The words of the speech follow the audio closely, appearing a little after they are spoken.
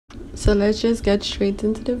So let's just get straight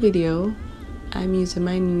into the video. I'm using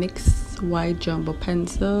my NYX white jumbo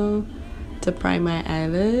pencil to prime my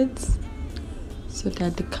eyelids so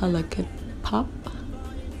that the color could pop.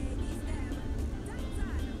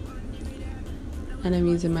 And I'm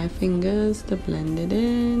using my fingers to blend it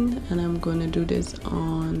in, and I'm going to do this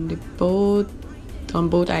on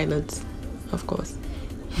both eyelids, of course.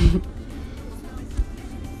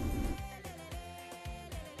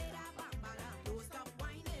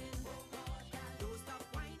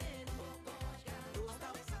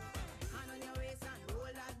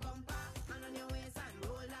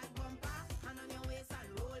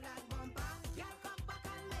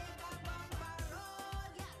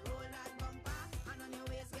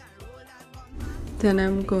 Then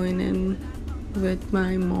I'm going in with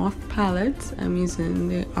my Morph palette. I'm using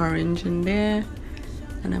the orange in there,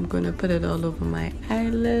 and I'm going to put it all over my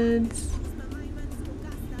eyelids.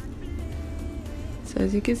 So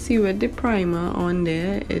as you can see with the primer on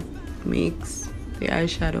there, it makes the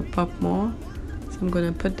eyeshadow pop more. So I'm going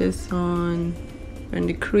to put this on in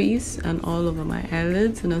the crease and all over my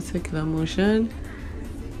eyelids in a circular motion.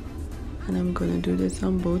 And I'm going to do this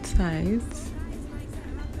on both sides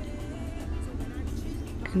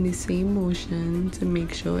in the same motion to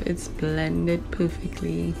make sure it's blended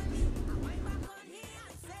perfectly.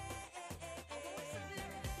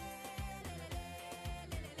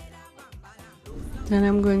 Then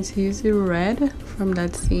I'm going to use the red from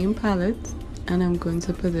that same palette, and I'm going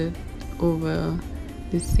to put it over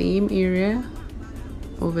the same area,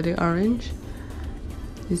 over the orange,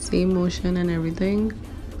 the same motion and everything.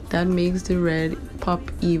 That makes the red pop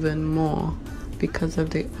even more because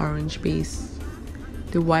of the orange base.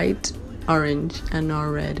 The white, orange, and not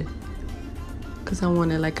red, because I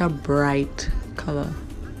want it like a bright color.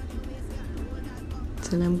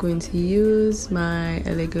 Then I'm going to use my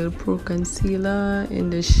LA Girl Pro Concealer in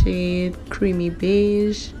the shade Creamy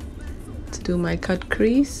Beige to do my cut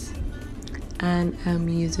crease, and I'm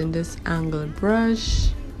using this angled brush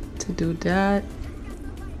to do that.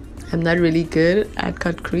 I'm not really good at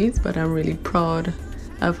cut crease, but I'm really proud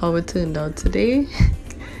of how it turned out today.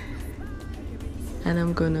 And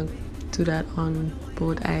I'm gonna do that on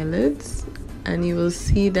both eyelids, and you will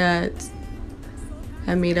see that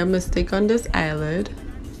I made a mistake on this eyelid,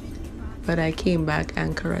 but I came back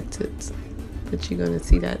and corrected it. But you're gonna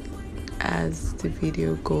see that as the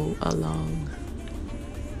video go along.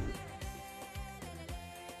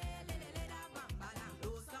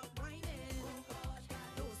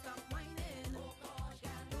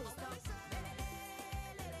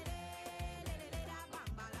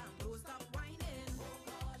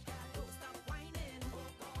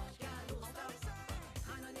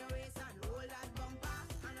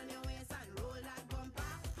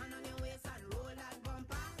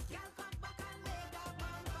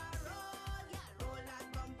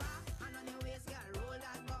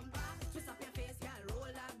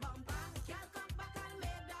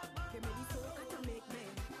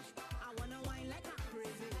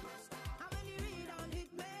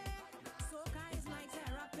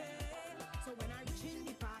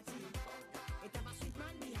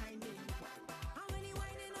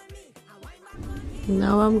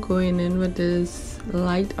 Now I'm going in with this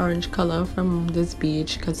light orange color from this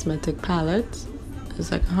Beige Cosmetic palette.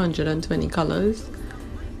 It's like 120 colors,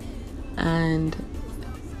 and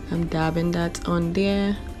I'm dabbing that on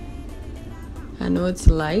there. I know it's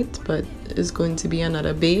light, but it's going to be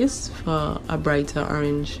another base for a brighter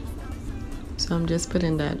orange. So I'm just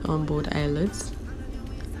putting that on both eyelids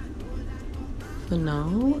for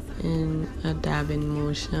now in a dabbing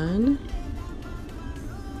motion.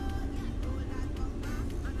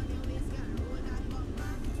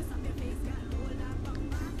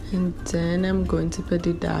 And then I'm going to put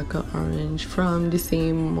the darker orange from the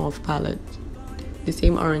same Morph palette, the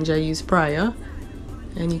same orange I used prior,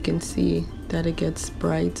 and you can see that it gets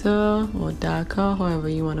brighter or darker, however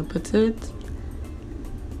you want to put it.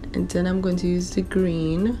 And then I'm going to use the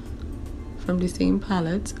green from the same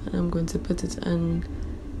palette, and I'm going to put it on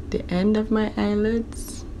the end of my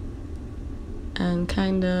eyelids and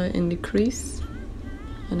kinda in the crease,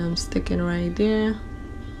 and I'm sticking right there.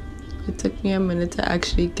 It took me a minute to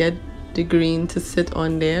actually get the green to sit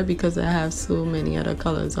on there because I have so many other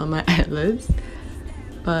colors on my eyelids,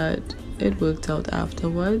 but it worked out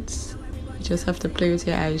afterwards. You just have to play with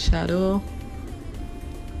your eyeshadow,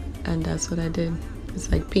 and that's what I did.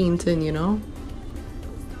 It's like painting, you know.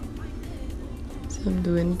 So I'm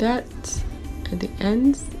doing that at the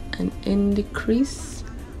ends and in the crease,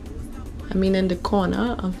 in the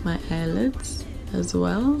corner of my eyelids as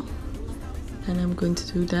well. And I'm going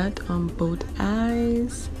to do that on both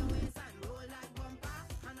eyes.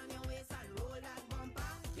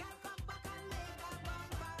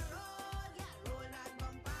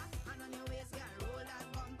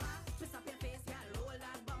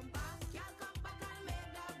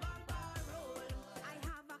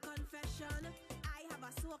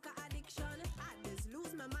 I just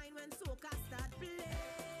lose my mind when soca start play.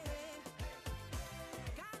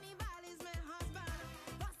 Carnival is my husband,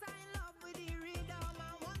 but I in love with the rhythm.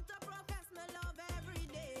 I want to profess my love every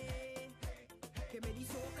day. Give me the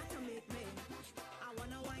soca to make me. I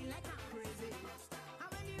wanna wine like I'm crazy. And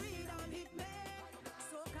when the rhythm hit me,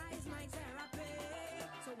 soca is my therapy.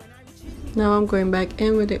 So when I reach in, Now I'm going back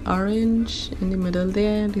in with the orange in the middle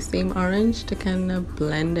there, the same orange, to kind of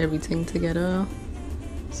blend everything together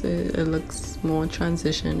so it looks more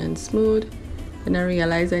transition and smooth. Then I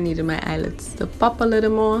realized I needed my eyelids to pop a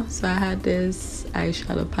little more, so I had this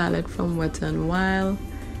eyeshadow palette from Wet n Wild.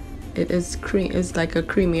 It is it's like a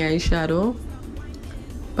creamy eyeshadow,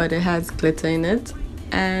 but it has glitter in it,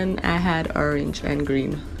 and I had orange and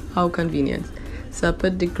green. How convenient. So I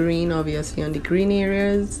put the green obviously on the green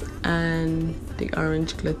areas and the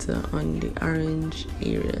orange glitter on the orange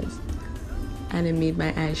areas, and it made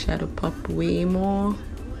my eyeshadow pop way more,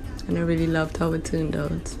 and I really loved how it turned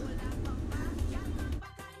out.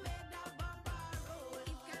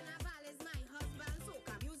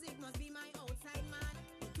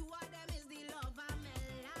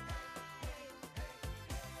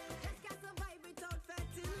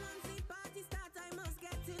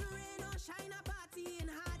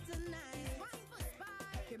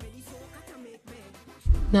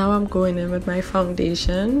 Now I'm going in with my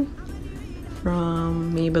foundation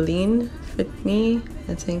from Maybelline Fit Me.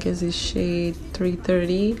 I think it's the shade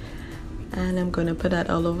 330, and I'm gonna put that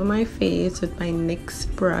all over my face with my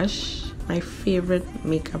NYX brush, my favorite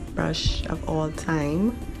makeup brush of all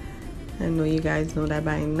time. I know you guys know that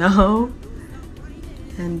by now.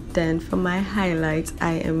 And then for my highlights,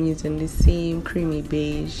 I am using the same creamy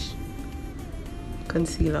beige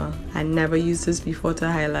concealer. I never used this before to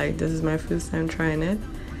highlight. This is my first time trying it.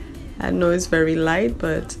 I know it's very light,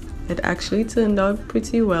 but it actually turned out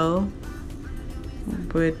pretty well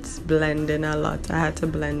with blending a lot. I had to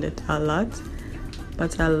blend it a lot,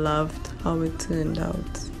 but I loved how it turned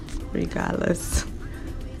out regardless.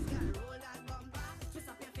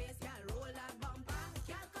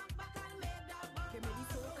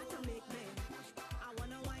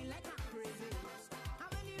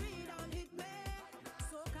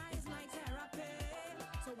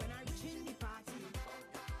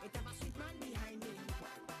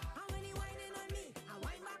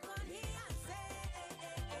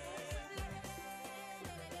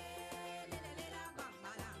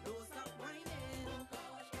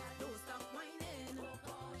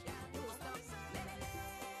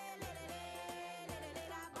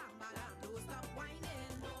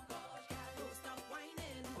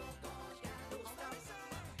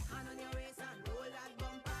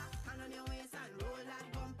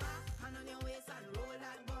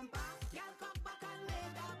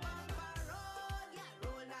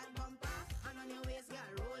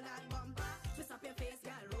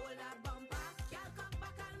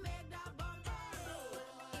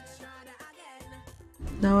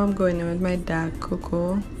 Now I'm going in with my dark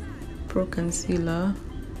cocoa pro concealer,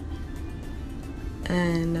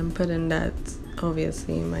 and I'm putting that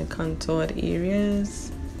obviously in my contoured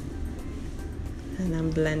areas, and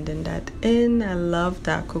I'm blending that in. I love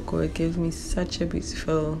dark cocoa. It gives me such a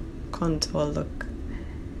beautiful contour look.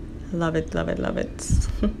 I love it, love it, love it.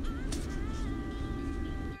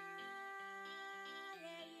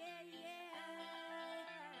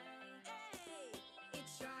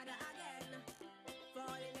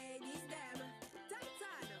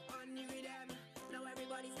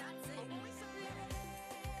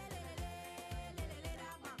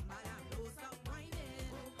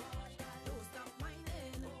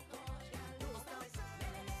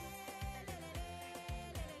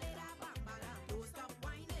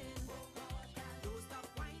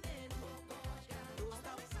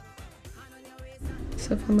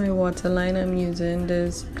 So for my waterline, I'm using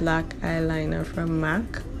this black eyeliner from MAC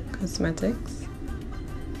Cosmetics.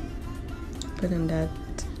 Putting that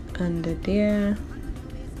under there.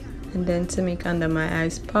 And then to make under my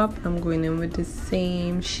eyes pop, I'm going in with the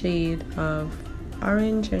same shade of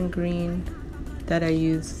orange and green that I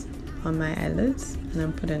use on my eyelids. And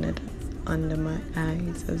I'm putting it under my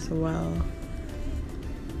eyes as well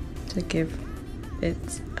to give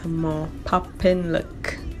it a more popping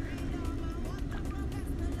look.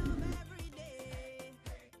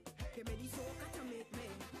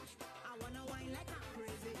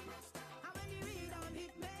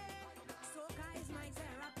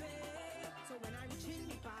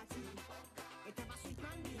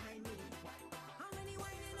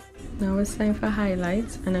 Now it's time for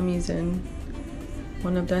highlights, and I'm using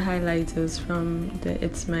one of the highlighters from the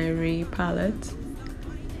It's My Ray palette,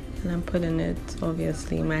 and I'm putting it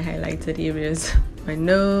obviously in my highlighted areas, my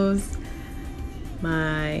nose,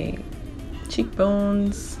 my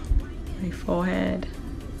cheekbones, my forehead.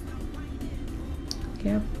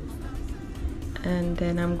 Yep. And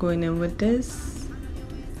then I'm going in with this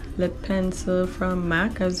lip pencil from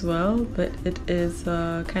MAC as well, but it is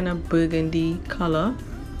a kind of burgundy color.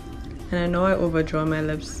 And I know I overdraw my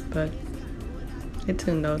lips, but it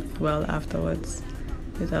turned out well afterwards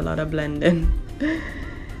with a lot of blending.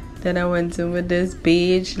 Then I went in with this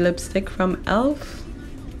beige lipstick from e.l.f.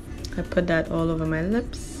 I put that all over my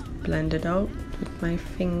lips, blend it out with my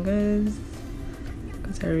fingers,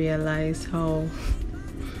 because I realized how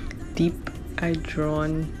deep I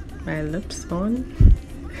drawn my lips on.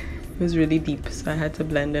 It was really deep, so I had to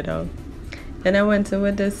blend it out. Then I went in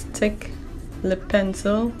with this thick lip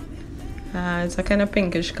pencil. It's a kind of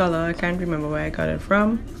pinkish color. I can't remember where I got it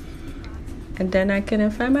from. And then I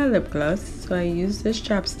couldn't find my lip gloss, so I used this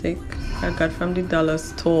chapstick I got from the dollar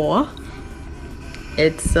store.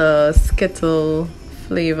 It's a Skittle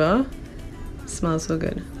flavor. It smells so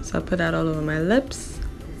good. So I put that all over my lips.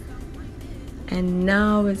 And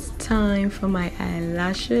now it's time for my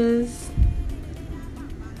eyelashes.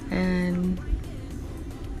 And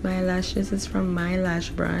my eyelashes is from My Lash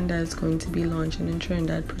brand that is going to be launching in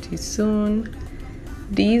Trinidad pretty soon.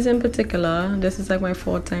 These in particular, this is like my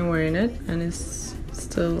 4th time wearing it, and it's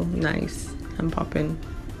still nice and popping.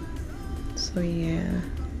 So yeah,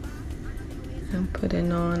 I'm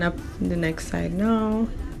putting on up the next side now.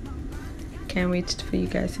 Can't wait for you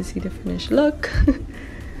guys to see the finished look.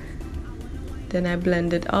 Then I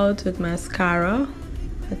blend it out with mascara.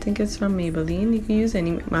 I think it's from Maybelline. You can use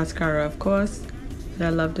any mascara, of course, but I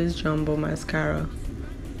love this jumbo mascara.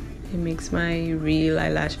 It makes my real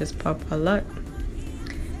eyelashes pop a lot.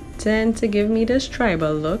 Then to give me this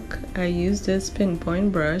tribal look, I use this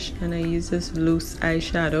pinpoint brush and I use this loose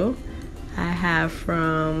eyeshadow I have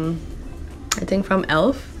from, I think from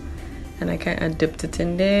e.l.f. And I kind of dipped it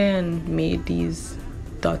in there and made these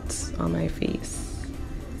dots on my face.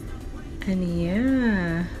 And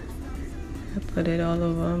yeah, I put it all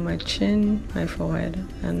over my chin, my forehead,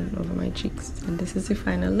 and over my cheeks. And this is the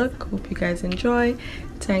final look. Hope you guys enjoy.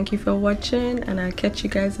 Thank you for watching, and I'll catch you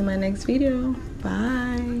guys in my next video.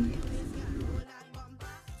 Bye.